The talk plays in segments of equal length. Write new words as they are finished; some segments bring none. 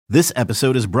This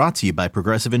episode is brought to you by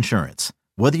Progressive Insurance.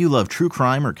 Whether you love true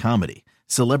crime or comedy,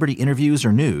 celebrity interviews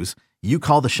or news, you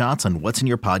call the shots on what's in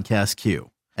your podcast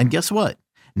queue. And guess what?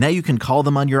 Now you can call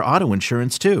them on your auto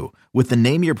insurance too with the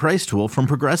Name Your Price tool from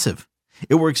Progressive.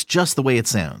 It works just the way it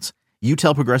sounds. You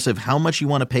tell Progressive how much you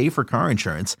want to pay for car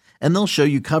insurance, and they'll show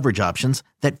you coverage options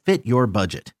that fit your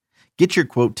budget. Get your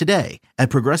quote today at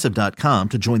Progressive.com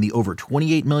to join the over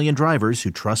 28 million drivers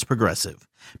who trust Progressive.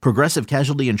 Progressive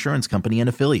Casualty Insurance Company and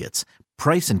Affiliates.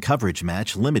 Price and coverage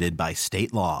match limited by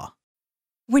state law.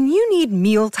 When you need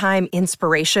mealtime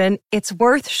inspiration, it's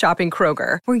worth shopping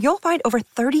Kroger, where you'll find over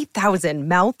 30,000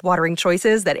 mouth-watering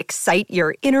choices that excite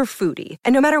your inner foodie.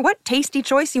 And no matter what tasty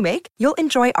choice you make, you'll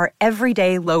enjoy our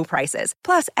everyday low prices,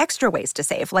 plus extra ways to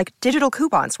save, like digital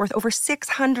coupons worth over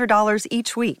 $600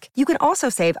 each week. You can also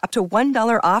save up to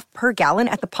 $1 off per gallon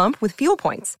at the pump with fuel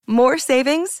points. More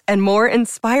savings and more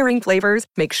inspiring flavors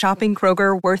make shopping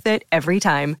Kroger worth it every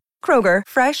time. Kroger,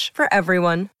 fresh for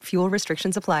everyone. Fuel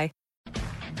restrictions apply.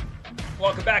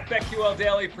 Welcome back. BetQL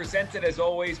Daily, presented as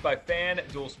always by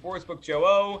FanDuel Sportsbook. Joe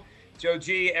O, Joe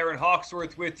G, Aaron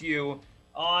Hawksworth with you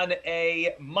on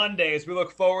a Monday as we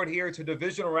look forward here to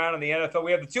divisional round in the NFL.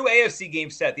 We have the two AFC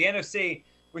games set. The NFC,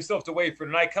 we still have to wait for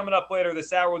tonight. Coming up later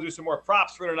this hour, we'll do some more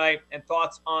props for tonight and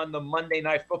thoughts on the Monday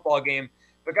night football game.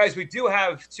 But, guys, we do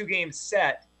have two games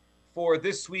set for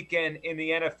this weekend in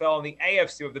the NFL and the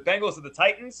AFC. We have the Bengals and the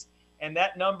Titans. And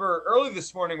that number early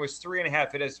this morning was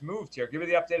 3.5. It has moved here. I'll give you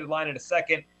the updated line in a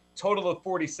second. Total of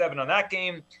 47 on that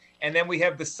game. And then we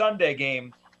have the Sunday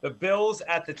game, the Bills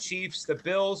at the Chiefs. The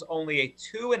Bills only a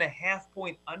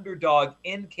 2.5-point underdog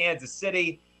in Kansas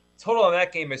City. Total on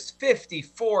that game is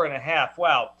 54.5.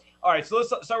 Wow. All right, so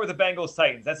let's start with the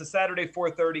Bengals-Titans. That's a Saturday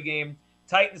 4:30 game.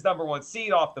 Titans number one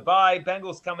seed off the bye.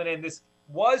 Bengals coming in. This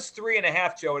was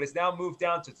 3.5, Joe. It has now moved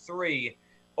down to 3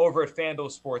 over at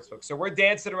FanDuel Sportsbook. So we're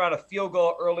dancing around a field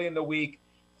goal early in the week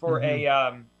for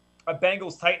a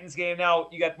Bengals-Titans game. Now,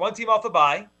 you got one team off the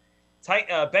bye.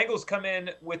 Bengals come in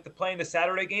with playing the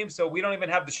Saturday game, so we don't even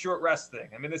have the short rest thing.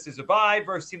 I mean, this is a bye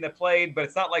versus team that played, but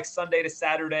it's not like Sunday to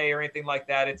Saturday or anything like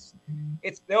that.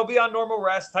 They'll be on normal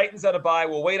rest. Titans at a bye.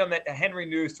 We'll wait on the Henry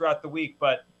news throughout the week,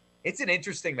 but it's an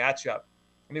interesting matchup.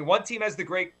 I mean, one team has the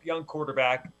great young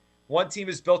quarterback. One team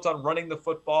is built on running the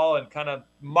football and kind of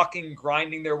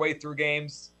grinding their way through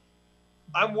games.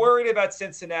 I'm worried about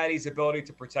Cincinnati's ability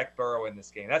to protect Burrow in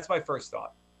this game. That's my first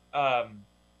thought. A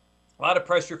lot of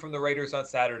pressure from the Raiders on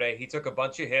Saturday. He took a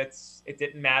bunch of hits. It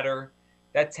didn't matter.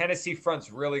 That Tennessee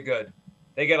front's really good.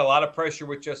 They get a lot of pressure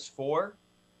with just 4,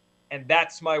 and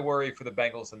that's my worry for the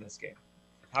Bengals in this game.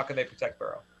 How can they protect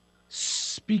Burrow?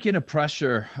 Speaking of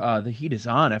pressure, the heat is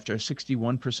on after a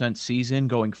 61% season,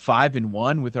 going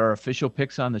 5-1 with our official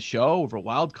picks on the show over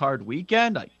Wild Card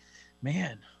Weekend.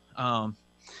 My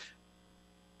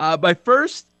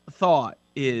first thought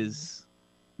is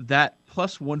that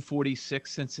plus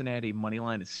 146 Cincinnati money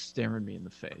line is staring me in the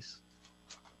face.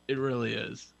 It really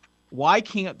is. Why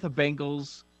can't the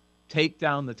Bengals take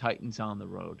down the Titans on the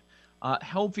road?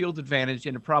 Home field advantage,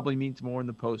 and it probably means more in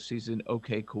the postseason.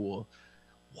 Okay, cool.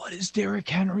 What is Derrick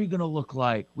Henry going to look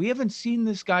like? We haven't seen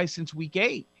this guy since week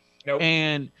 8. Nope.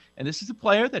 And this is a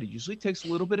player that usually takes a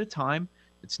little bit of time.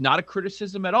 It's not a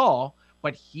criticism at all,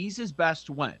 but he's his best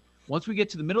when. Once we get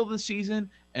to the middle of the season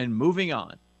and moving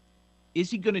on,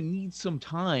 is he going to need some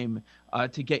time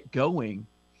to get going?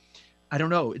 I don't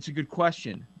know. It's a good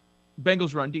question.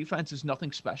 Bengals run defense is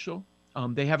nothing special.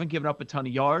 They haven't given up a ton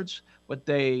of yards, but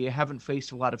they haven't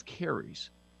faced a lot of carries.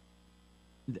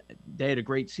 They had a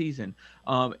great season.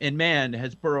 And man,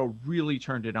 has Burrow really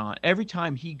turned it on. Every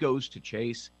time he goes to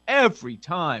chase, every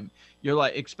time you're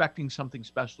like expecting something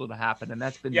special to happen. And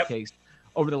that's been the case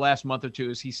over the last month or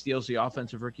two as he steals the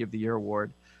Offensive Rookie of the Year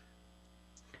award.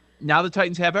 Now the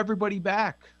Titans have everybody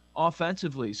back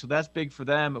offensively. So that's big for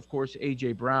them. Of course,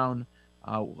 A.J. Brown,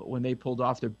 when they pulled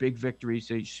off their big victories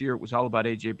this year, it was all about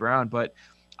A.J. Brown. But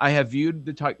I have viewed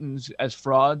the Titans as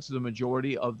frauds the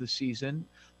majority of the season.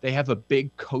 They have a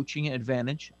big coaching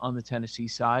advantage on the Tennessee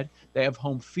side. They have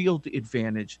home field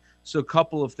advantage. So a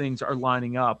couple of things are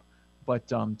lining up.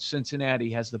 But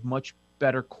Cincinnati has the much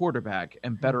better quarterback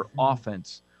and better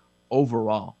offense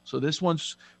overall. So this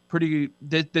one's pretty –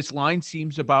 this line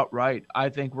seems about right. I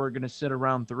think we're going to sit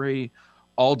around 3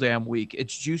 all damn week.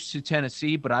 It's juiced to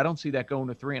Tennessee, but I don't see that going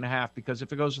to 3.5 because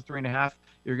if it goes to 3.5,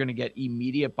 you're going to get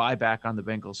immediate buyback on the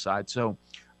Bengals side. So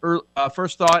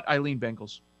first thought, I lean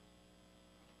Bengals.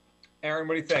 Aaron,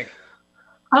 what do you think?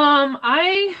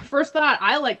 First thought,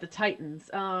 I like the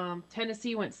Titans.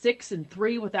 Tennessee went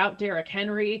 6-3 without Derrick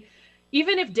Henry.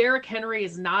 Even if Derrick Henry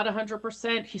is not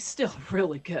 100%, he's still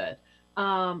really good.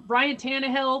 Ryan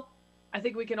Tannehill, I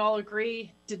think we can all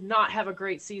agree, did not have a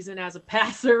great season as a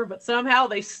passer, but somehow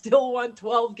they still won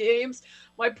 12 games.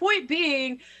 My point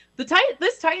being,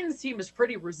 this Titans team is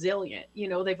pretty resilient. You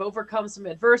know, they've overcome some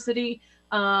adversity.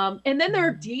 And then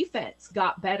their defense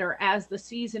got better as the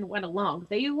season went along.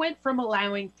 They went from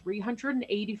allowing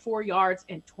 384 yards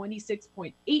and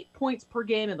 26.8 points per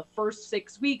game in the first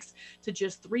 6 weeks to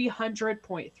just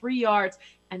 300.3 yards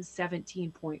and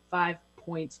 17.5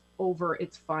 points over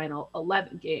its final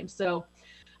 11 games. So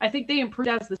I think they improved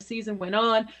as the season went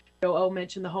on. Joe O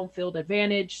mentioned the home field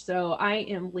advantage. So I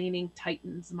am leaning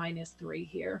Titans -3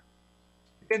 here.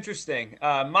 Interesting.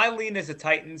 My lean is the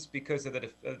Titans because of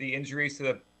the injuries to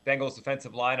the Bengals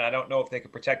defensive line. I don't know if they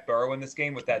could protect Burrow in this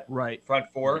game with that front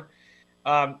four.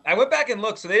 I went back and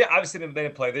looked. So they obviously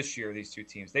didn't play this year, these two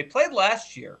teams. They played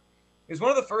last year. It was one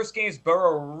of the first games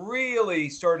Burrow really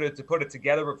started to put it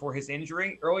together before his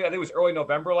injury. I think it was early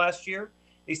November last year.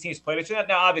 These teams played each other.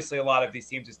 Now, obviously, a lot of these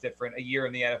teams is different. A year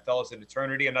in the NFL is an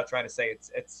eternity. I'm not trying to say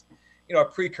it's a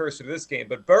precursor to this game,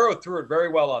 but Burrow threw it very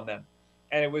well on them.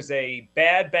 And it was a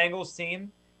bad Bengals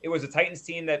team. It was a Titans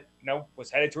team that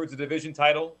was headed towards a division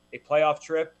title, a playoff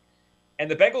trip, and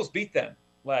the Bengals beat them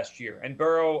last year. And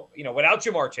Burrow, without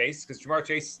Jamar Chase, because Jamar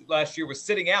Chase last year was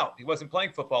sitting out. He wasn't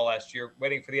playing football last year,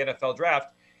 waiting for the NFL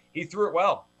draft. He threw it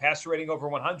well. Passer rating over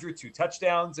 100, 2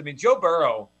 touchdowns. I mean, Joe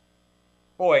Burrow,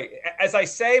 boy, as I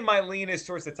say, my lean is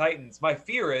towards the Titans. My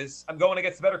fear is I'm going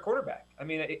against the better quarterback. I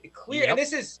mean, clear. Yep. And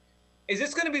is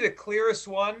this going to be the clearest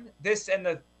one? This and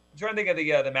I'm trying to think of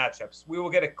the matchups. We will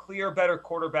get a clear, better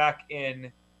quarterback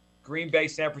in Green Bay,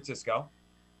 San Francisco.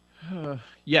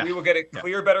 Yeah. We will get a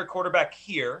clear, better quarterback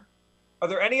here. Are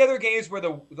there any other games where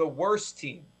the worst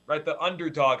team, right, the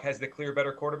underdog, has the clear,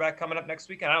 better quarterback coming up next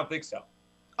weekend? I don't think so.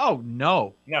 Oh,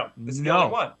 no. No, this is the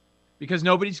only one. Because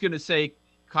nobody's going to say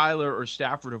Kyler or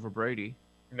Stafford over Brady.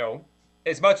 No.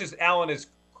 As much as Allen is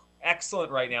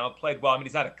excellent right now and played well, I mean,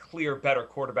 he's not a clear, better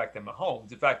quarterback than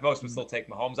Mahomes. In fact, most would still take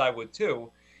Mahomes. I would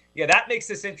too. Yeah, that makes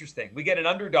this interesting. We get an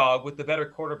underdog with the better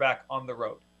quarterback on the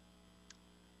road.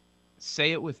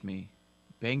 Say it with me.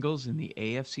 Bengals in the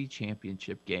AFC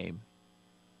Championship game.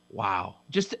 Wow.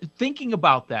 Just thinking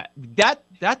about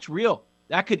that's real.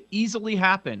 That could easily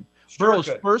happen. Sure, Burrow's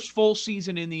first full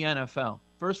season in the NFL.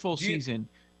 First full season.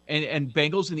 And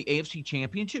Bengals in the AFC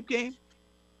Championship game?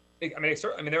 I mean,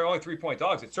 they're only 3-point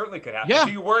dogs. It certainly could happen. Yeah.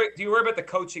 Do you worry about the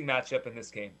coaching matchup in this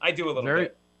game? I do a little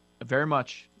bit. Very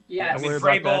much. Yes. I mean,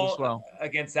 Vrabel as well.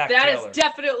 Against Zach That Taylor. is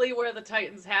definitely where the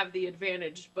Titans have the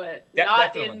advantage, but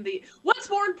not definitely. in the. What's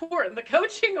more important, the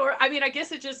coaching or? I mean, I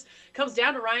guess it just comes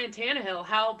down to Ryan Tannehill.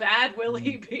 How bad will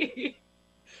he be?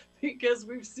 Because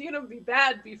we've seen him be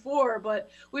bad before, but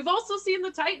we've also seen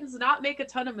the Titans not make a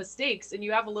ton of mistakes, and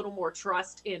you have a little more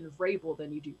trust in Vrabel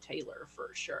than you do Taylor for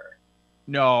sure.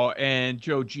 No, and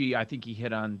Joe G, I think he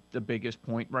hit on the biggest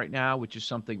point right now, which is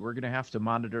something we're going to have to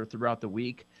monitor throughout the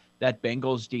week. That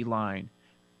Bengals D-line.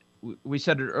 We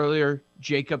said it earlier,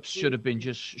 Jacobs should have been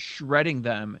just shredding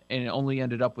them, and it only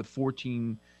ended up with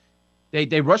 14.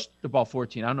 They rushed the ball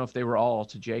 14. I don't know if they were all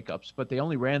to Jacobs, but they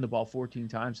only ran the ball 14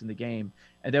 times in the game.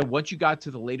 And then once you got to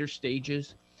the later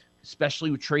stages, especially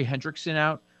with Trey Hendrickson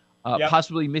out,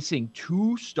 possibly missing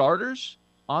 2 starters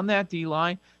on that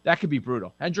D-line, that could be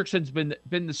brutal. Hendrickson's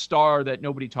been the star that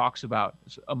nobody talks about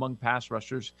among pass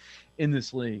rushers in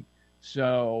this league.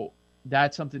 So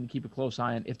that's something to keep a close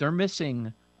eye on. If they're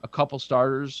missing a couple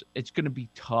starters, it's going to be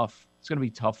tough. It's going to be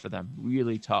tough for them,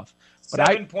 really tough. But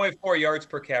 7.4 yards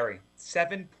per carry.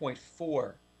 7.4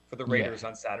 for the Raiders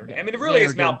on Saturday. I mean, it really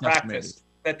is malpractice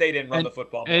that they didn't run the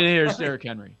football. And here's Derrick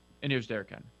Henry.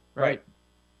 Right?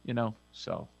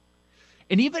 So.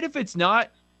 And even if it's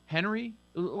not Henry,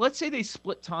 let's say they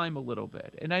split time a little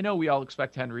bit. And I know we all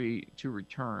expect Henry to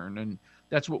return, and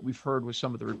that's what we've heard with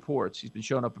some of the reports. He's been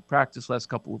showing up at practice last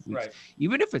couple of weeks. Right.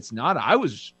 Even if it's not, I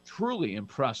was truly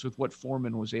impressed with what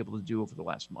Foreman was able to do over the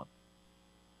last month.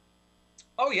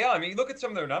 Oh, yeah. I mean, look at some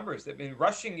of their numbers. I mean,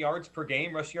 rushing yards per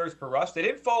game, rushing yards per rush, they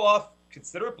didn't fall off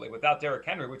considerably without Derrick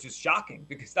Henry, which is shocking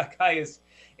because that guy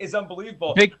is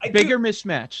unbelievable. Bigger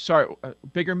mismatch.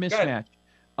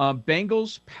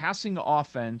 Bengals passing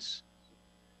offense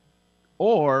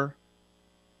or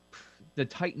the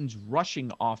Titans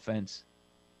rushing offense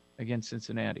against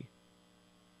Cincinnati.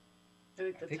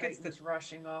 I think it's the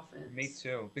rushing offense. Me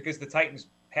too, because the Titans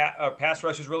pass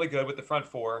rush is really good with the front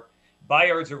four.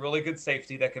 Bayard's a really good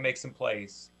safety that can make some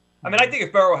plays. I mean, I think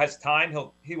if Burrow has time,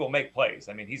 he will make plays.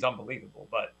 I mean, he's unbelievable,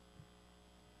 but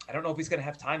I don't know if he's going to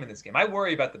have time in this game. I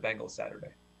worry about the Bengals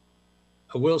Saturday.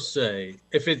 I will say,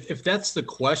 if that's the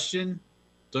question,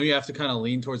 don't you have to kind of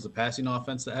lean towards the passing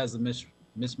offense that has the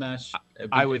mismatch.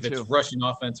 I would if it's too. rushing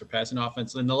offense or passing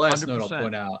offense. And the last note I'll 100%.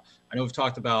 point out, I know we've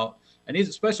talked about, and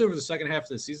especially over the second half of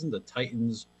the season, the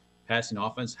Titans' passing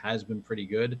offense has been pretty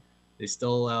good. They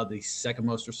still allowed the second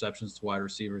most receptions to wide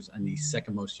receivers and the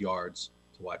second most yards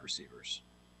to wide receivers.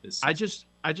 I just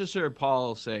heard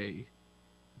Paul say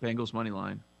Bengals money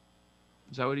line.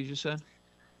 Is that what he just said?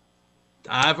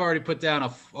 I've already put down a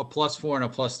 +4 and a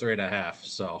 +3.5.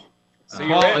 So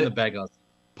you're in in. the Bengals.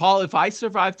 Paul, if I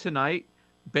survive tonight,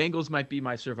 Bengals might be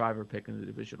my survivor pick in the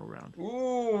divisional round.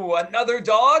 Ooh, another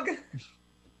dog?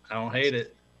 I don't hate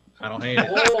it. And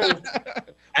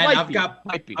Might I've be. got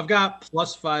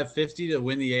 +550 to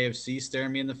win the AFC,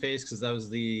 staring me in the face, because that was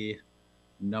the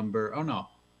number. Oh no,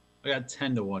 I got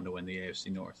 10-1 to win the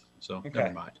AFC North. So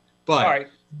never mind. But All right.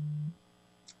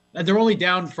 and they're only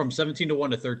down from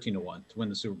 17-1 to 13-1 to win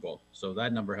the Super Bowl. So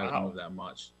that number hasn't moved that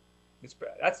much.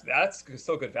 That's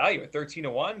still good value at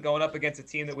 13-1 going up against a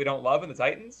team that we don't love in the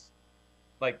Titans.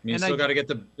 Like, I mean, you still got to get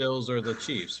the Bills or the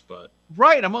Chiefs, but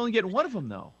Right, I'm only getting one of them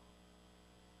though.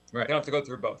 right. you don't have to go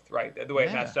through both, right? The way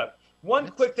it Yeah. matched up. One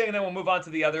quick thing, and then we'll move on to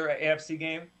the other AFC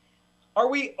game. Are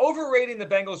we overrating the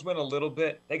Bengals win a little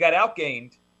bit? They got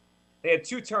outgained. They had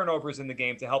 2 turnovers in the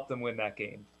game to help them win that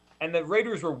game. And the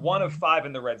Raiders were 1 of 5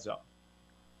 in the red zone.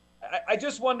 I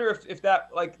just wonder if that,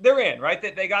 like, they're in, right?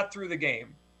 They got through the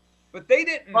game. But they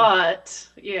didn't But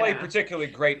play particularly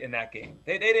great in that game.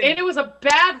 They and didn't. it was a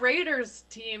bad Raiders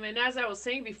team, and as I was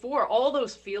saying before, all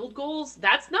those field goals,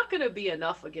 that's not going to be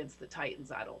enough against the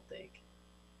Titans, I don't think.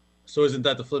 So isn't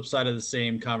that the flip side of the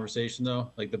same conversation,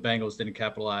 though? Like the Bengals didn't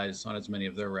capitalize on as many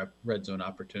of their red zone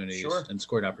opportunities and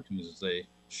scored opportunities as they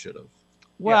should have.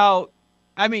 Well,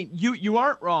 I mean, you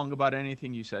aren't wrong about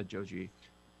anything you said, Joe G.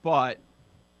 But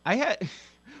I had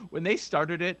when they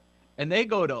started it and they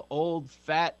go to old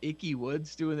fat Icky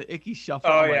Woods doing the Icky shuffle.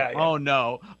 Oh, I'm yeah, like, yeah. oh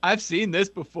no, I've seen this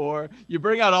before. You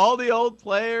bring out all the old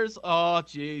players. Oh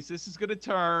geez, this is gonna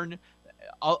turn.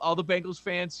 All the Bengals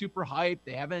fans super hyped.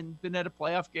 They haven't been at a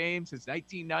playoff game since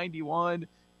 1991,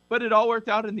 but it all worked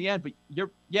out in the end. But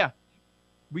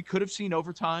we could have seen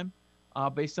overtime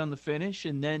based on the finish,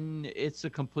 and then it's a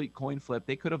complete coin flip.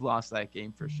 They could have lost that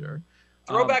game for sure.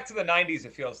 Throwback to the 90s,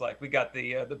 it feels like. We got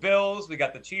the Bills, we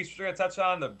got the Chiefs we're going to touch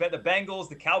on, the Bengals,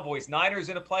 the Cowboys, Niners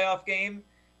in a playoff game.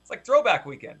 It's like throwback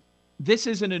weekend. This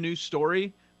isn't a new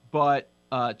story, but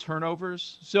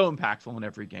turnovers, so impactful in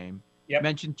every game. Yep.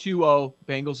 Mentioned 2-0,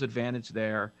 Bengals advantage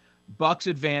there. Bucks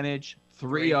advantage,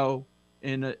 3-0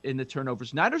 in the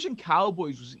turnovers. Niners and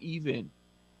Cowboys was even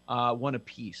 1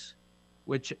 apiece,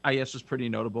 which I guess was pretty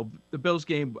notable. The Bills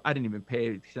game, I didn't even pay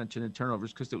attention to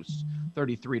turnovers because it was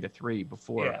 33-3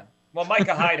 before. Yeah. Well,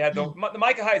 Micah Hyde had the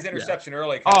Micah Hyde's interception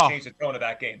early kind of changed the tone of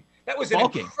that game. That was an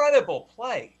incredible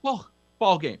play.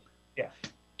 Ball game. Yeah.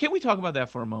 Can we talk about that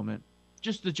for a moment?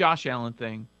 Just the Josh Allen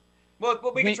thing. Well,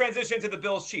 we can transition to the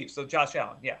Bills Chiefs. So Josh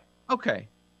Allen, yeah. Okay.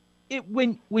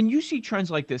 When you see trends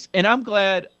like this, and I'm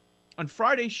glad on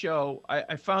Friday's show,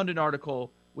 I found an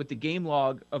article with the game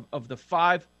log of the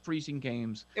 5 freezing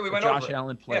games that Josh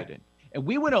Allen played in. And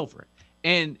we went over it.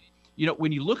 And, you know,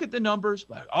 when you look at the numbers,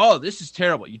 like, oh, this is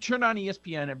terrible. You turn on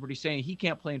ESPN, everybody's saying he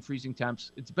can't play in freezing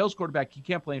temps. It's a Bills quarterback. He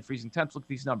can't play in freezing temps. Look at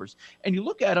these numbers. And you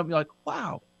look at them, you're like,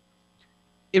 wow.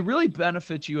 It really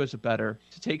benefits you as a bettor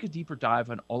to take a deeper dive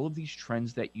on all of these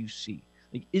trends that you see.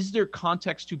 Like, is there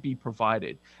context to be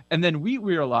provided? And then we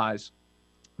realize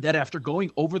that after going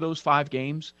over those 5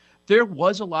 games, there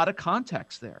was a lot of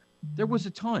context there. There was a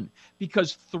ton,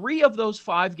 because 3 of those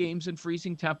 5 games in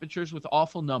freezing temperatures with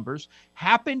awful numbers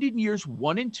happened in years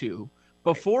 1 and 2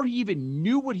 before he even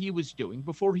knew what he was doing,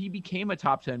 before he became a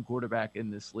top 10 quarterback in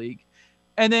this league.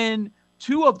 And then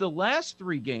 2 of the last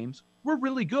 3 games were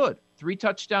really good. 3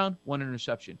 touchdown, 1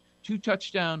 interception, 2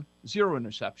 touchdown, 0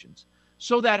 interceptions.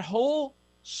 So that whole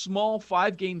small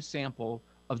 5-game sample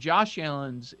of Josh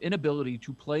Allen's inability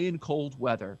to play in cold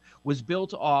weather was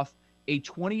built off a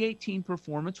 2018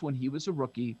 performance when he was a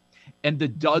rookie and the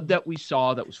dud that we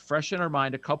saw that was fresh in our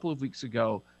mind a couple of weeks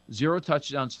ago, 0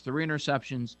 touchdowns, 3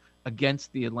 interceptions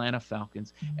against the Atlanta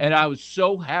Falcons. And I was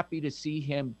so happy to see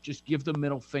him just give the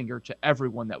middle finger to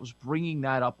everyone that was bringing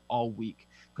that up all week,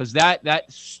 because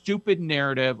that stupid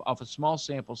narrative of a small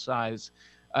sample size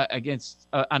against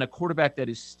on a quarterback that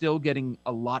is still getting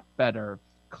a lot better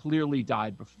clearly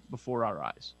died before our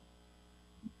eyes.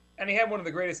 And he had one of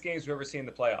the greatest games we've ever seen in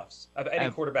the playoffs of any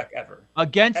quarterback ever.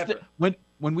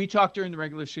 When we talked during the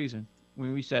regular season,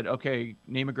 when we said, okay,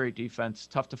 name a great defense,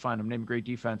 tough to find them, name a great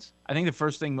defense. I think the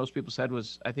first thing most people said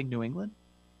was, I think New England,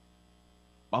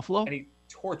 Buffalo. And he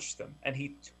torched them.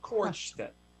 Yes.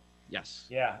 Yes.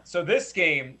 Yeah. So this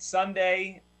game,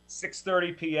 Sunday,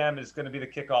 6:30 p.m. is going to be the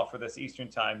kickoff for this Eastern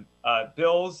time.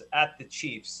 Bills at the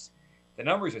Chiefs. The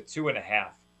numbers are 2.5.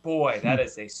 Boy, that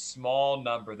is a small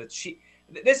number. This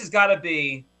has got to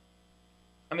be.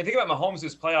 I mean, think about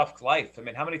Mahomes' playoff life. I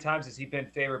mean, how many times has he been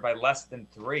favored by less than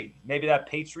 3? Maybe that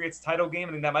Patriots title game.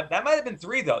 I mean, that might have been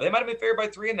 3 though. They might have been favored by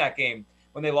 3 in that game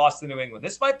when they lost to New England.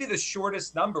 This might be the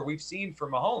shortest number we've seen for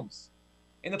Mahomes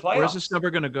in the playoffs. Where's this number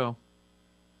going to go?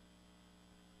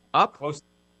 Up? Close.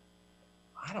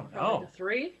 I don't Probably know. to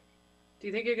 3? Do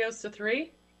you think it goes to 3? What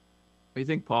do you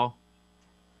think, Paul?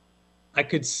 I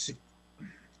could see.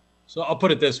 So I'll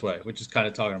put it this way, which is kind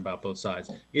of talking about both sides.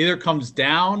 Either comes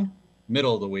down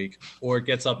middle of the week, or it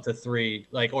gets up to 3,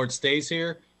 or it stays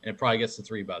here and it probably gets to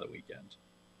 3 by the weekend.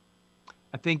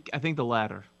 I think the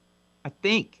latter. I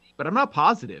think, but I'm not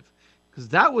positive, because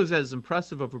that was as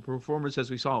impressive of a performance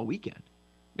as we saw all weekend.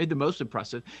 Made the most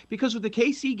impressive, because with the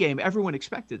KC game, everyone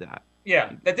expected that.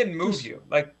 Yeah, that didn't move you.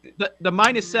 Like the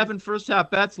 -7 first half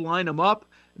bets, line them up.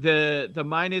 The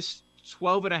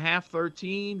 -12.5,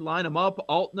 13, line them up.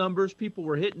 Alt numbers people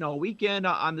were hitting all weekend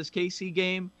on this KC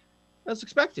game. That's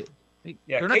expected.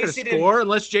 They're not going to score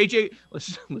unless TJ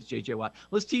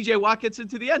Watt gets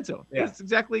into the end zone. Yeah. That's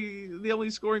exactly the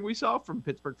only scoring we saw from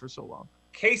Pittsburgh for so long.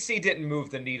 KC didn't move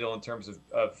the needle in terms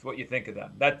of what you think of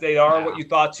them. That they are what you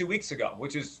thought 2 weeks ago,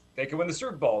 which is they could win the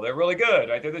Super Bowl. They're really good,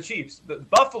 right? They're the Chiefs. The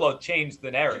Buffalo changed the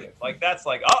narrative. That's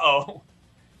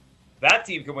that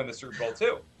team could win the Super Bowl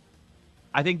too.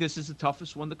 I think this is the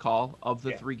toughest one to call of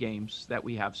the 3 games that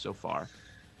we have so far.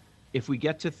 If we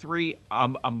get to 3,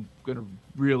 I'm going to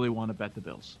really want to bet the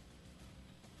Bills.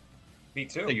 Me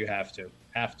too. I think you have to.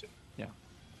 Yeah.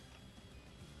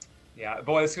 Yeah,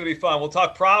 boy, this is going to be fun. We'll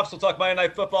talk props. We'll talk Monday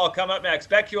Night Football coming up next.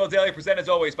 BetQL Daily presented as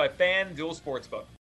always by FanDuel Sportsbook.